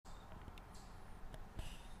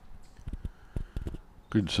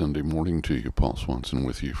Good Sunday morning to you. Paul Swanson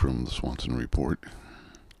with you from the Swanson Report.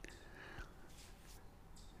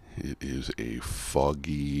 It is a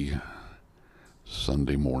foggy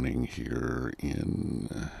Sunday morning here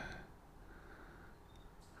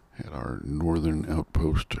at our northern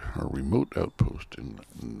outpost, our remote outpost in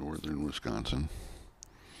northern Wisconsin.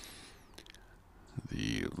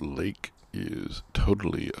 The lake is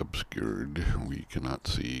totally obscured. We cannot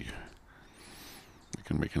see. We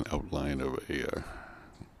can make an outline of a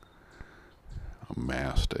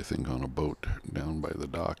mast, I think, on a boat down by the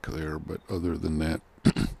dock there, but other than that,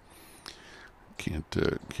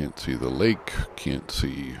 can't see the lake, can't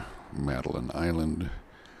see Madeline Island.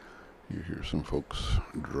 You hear some folks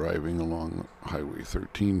driving along Highway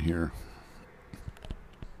 13 here.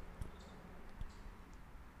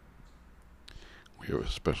 We have a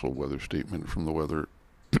special weather statement from the weather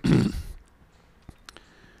the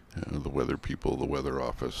weather people, the weather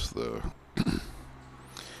office, the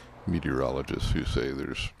meteorologists who say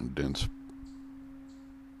there's dense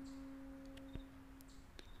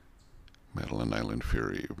Madeline Island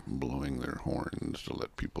Ferry blowing their horns to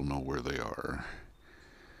let people know where they are.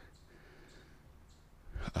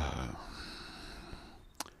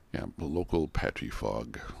 Local patchy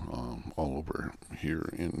fog all over here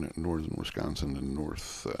in northern Wisconsin and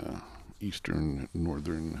eastern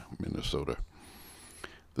northern Minnesota.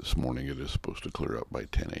 This morning it is supposed to clear up by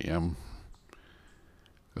 10 a.m.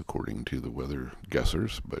 according to the weather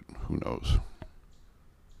guessers, but who knows.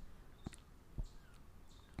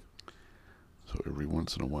 So every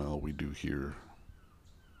once in a while we do hear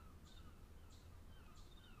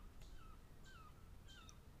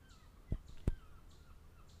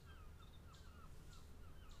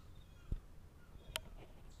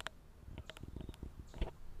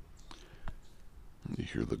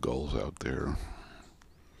the gulls out there.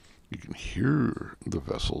 You can hear the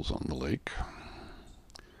vessels on the lake,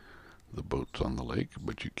 the boats on the lake,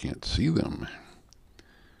 but you can't see them.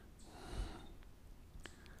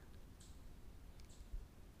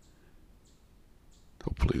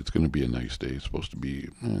 Hopefully it's going to be a nice day. It's supposed to be,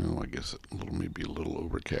 I guess maybe a little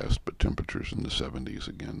overcast, but temperatures in the 70s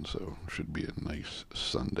again, so it should be a nice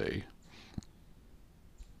Sunday.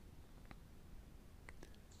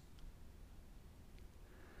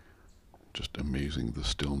 Just amazing, the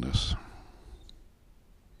stillness.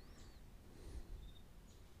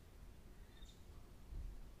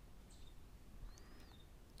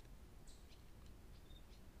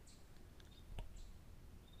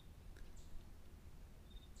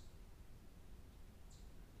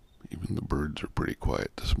 Even the birds are pretty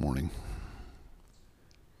quiet this morning.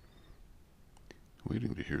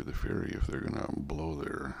 Waiting to hear the ferry if they're going to blow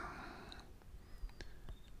their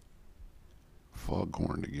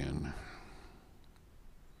foghorn again.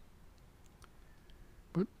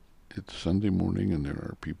 But it's Sunday morning and there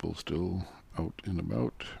are people still out and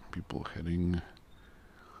about, people heading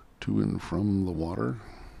to and from the water.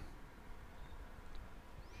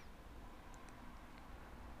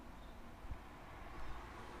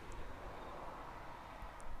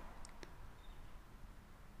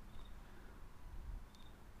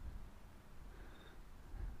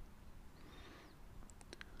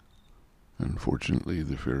 Unfortunately,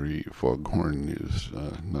 the ferry foghorn is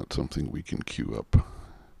not something we can queue up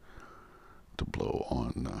to blow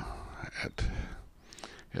on at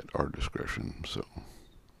our discretion. So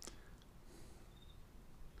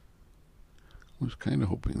I was kind of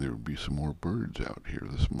hoping there would be some more birds out here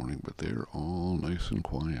this morning, but they're all nice and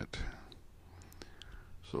quiet.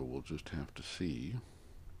 So we'll just have to see.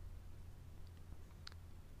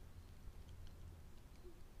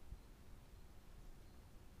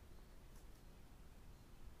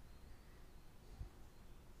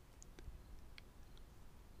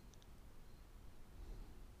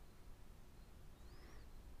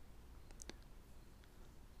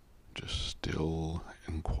 Just still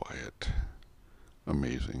and quiet.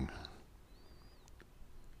 Amazing.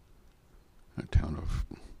 A town of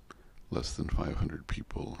less than 500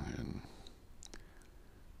 people, and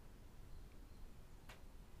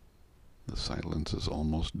the silence is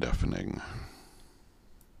almost deafening.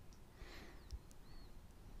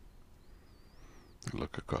 I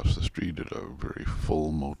look across the street at a very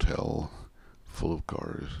full motel, full of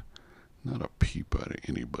cars. Not a peep out of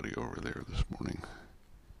anybody over there this morning.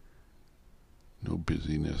 No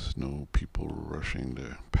busyness, no people rushing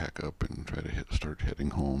to pack up and try to start heading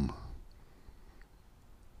home.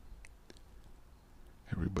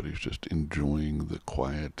 Everybody's just enjoying the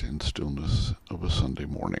quiet and stillness of a Sunday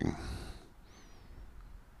morning.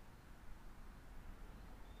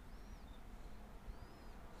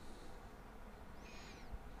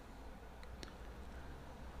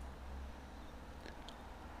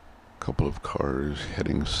 couple of cars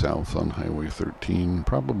heading south on Highway 13,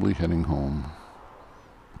 probably heading home.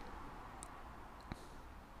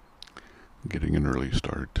 Getting an early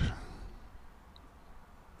start.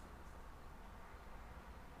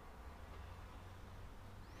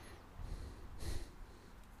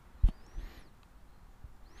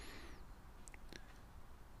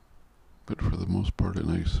 But for the most part, a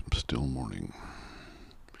nice still morning.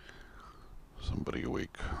 Somebody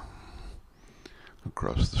awake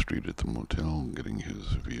across the street at the motel, getting his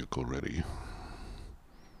vehicle ready.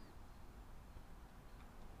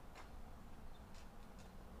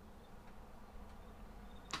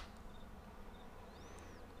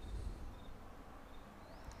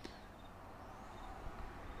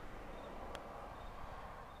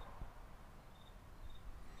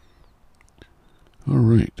 All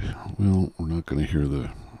right. Well, we're not going to hear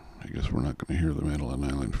I guess we're not going to hear the Madeline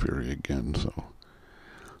Island Ferry again, so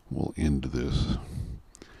we'll end this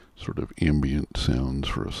sort of ambient sounds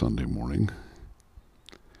for a Sunday morning.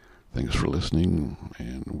 Thanks for listening,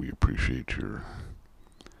 and we appreciate your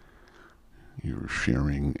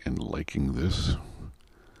sharing and liking this.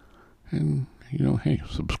 And, hey,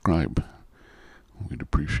 subscribe. We'd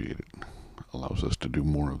appreciate it. Allows us to do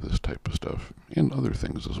more of this type of stuff and other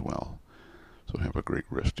things as well. So have a great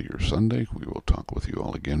rest of your Sunday. We will talk with you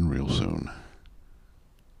all again real soon.